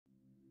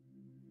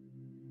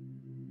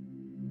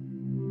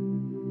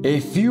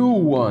If you're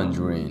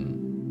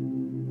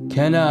wondering,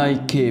 can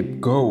I keep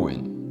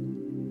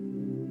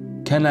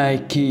going? Can I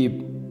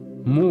keep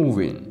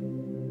moving?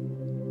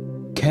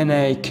 Can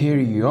I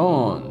carry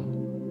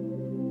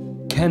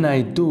on? Can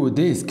I do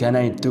this? Can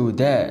I do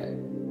that?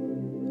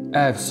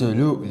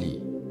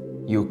 Absolutely,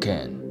 you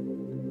can.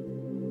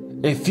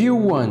 If you're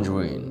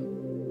wondering,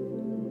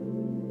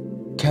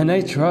 can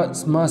I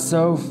trust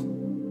myself?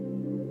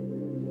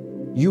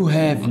 You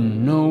have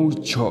no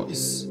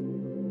choice.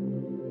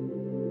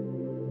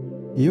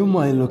 You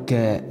might look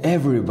at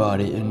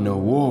everybody in the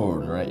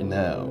world right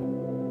now.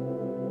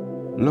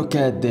 Look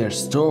at their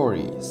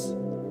stories.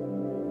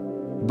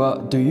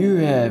 But do you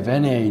have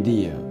any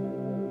idea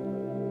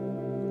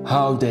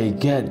how they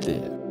get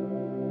there?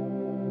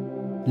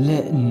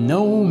 Let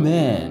no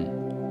man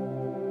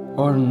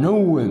or no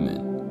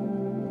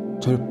woman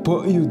to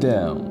put you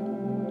down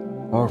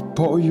or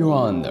put you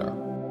under.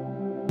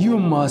 You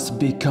must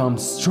become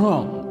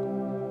strong.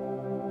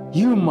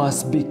 You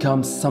must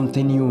become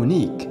something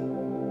unique.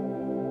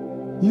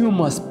 You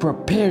must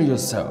prepare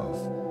yourself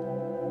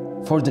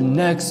for the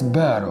next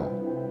battle.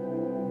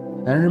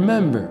 And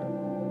remember,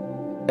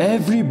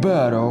 every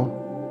battle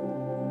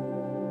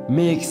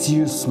makes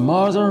you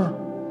smarter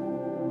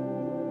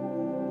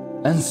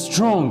and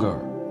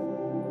stronger,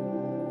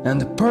 and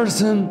the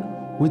person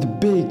with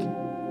big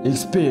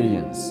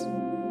experience.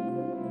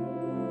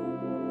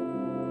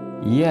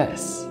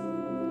 Yes,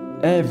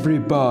 every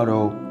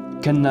battle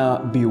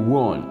cannot be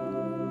won,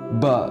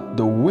 but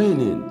the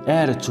winning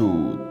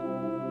attitude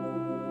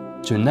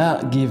to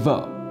not give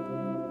up,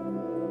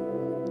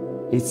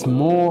 it's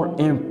more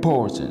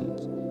important.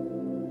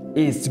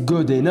 It's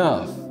good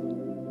enough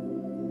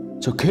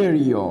to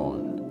carry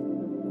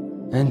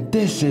on. And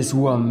this is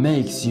what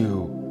makes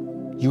you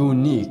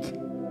unique.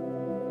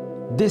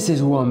 This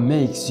is what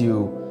makes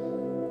you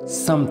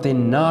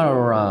something not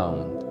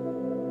around.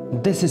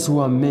 This is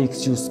what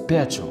makes you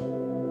special.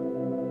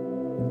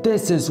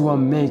 This is what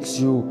makes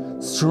you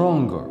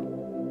stronger.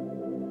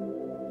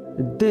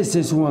 This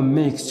is what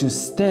makes you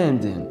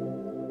standing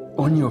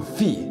on your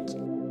feet.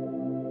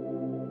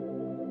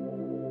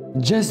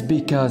 Just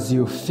because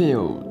you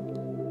failed,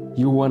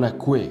 you wanna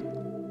quit.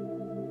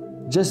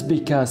 Just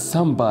because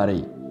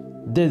somebody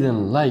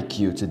didn't like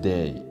you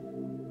today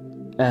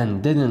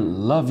and didn't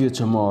love you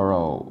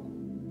tomorrow,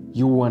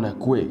 you wanna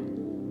quit.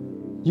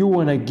 You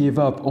wanna give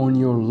up on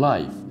your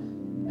life,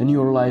 and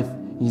your life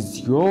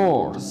is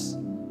yours.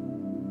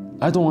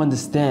 I don't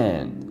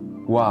understand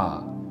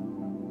why.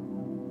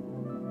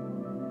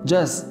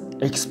 Just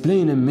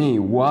explain to me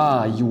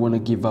why you wanna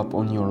give up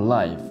on your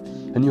life,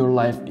 and your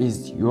life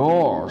is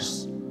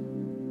yours.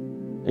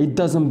 It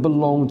doesn't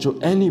belong to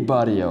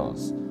anybody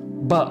else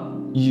but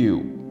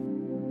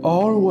you.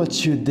 All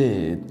what you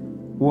did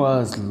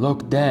was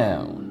look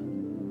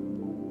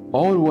down.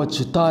 All what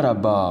you thought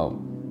about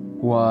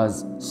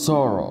was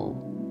sorrow.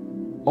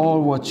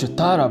 All what you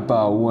thought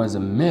about was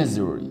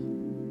misery.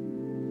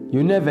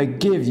 You never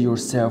give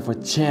yourself a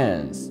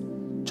chance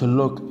to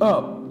look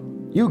up.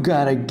 You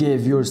gotta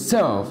give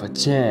yourself a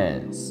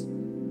chance.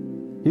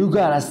 You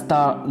gotta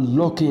start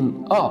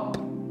looking up.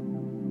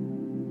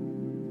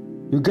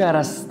 You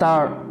gotta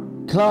start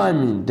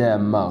climbing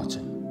that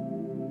mountain.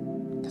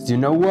 'Cause you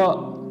know what?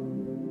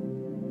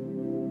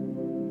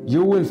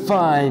 You will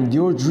find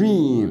your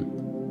dream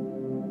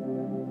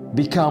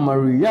become a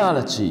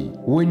reality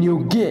when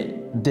you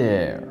get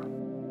there.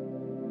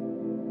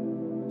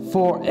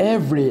 For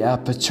every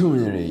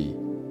opportunity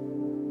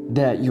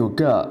that you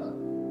got,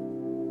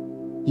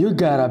 you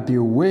gotta be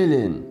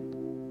willing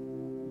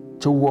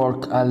to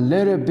work a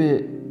little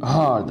bit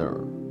harder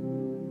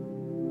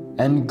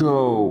and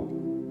go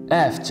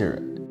after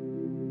it.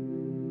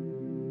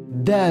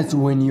 That's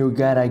when you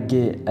gotta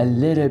get a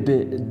little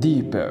bit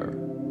deeper.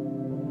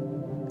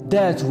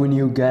 That's when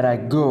you gotta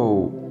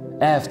go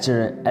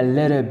after it a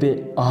little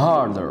bit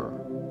harder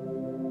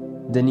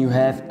than you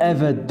have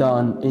ever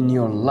done in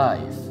your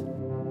life.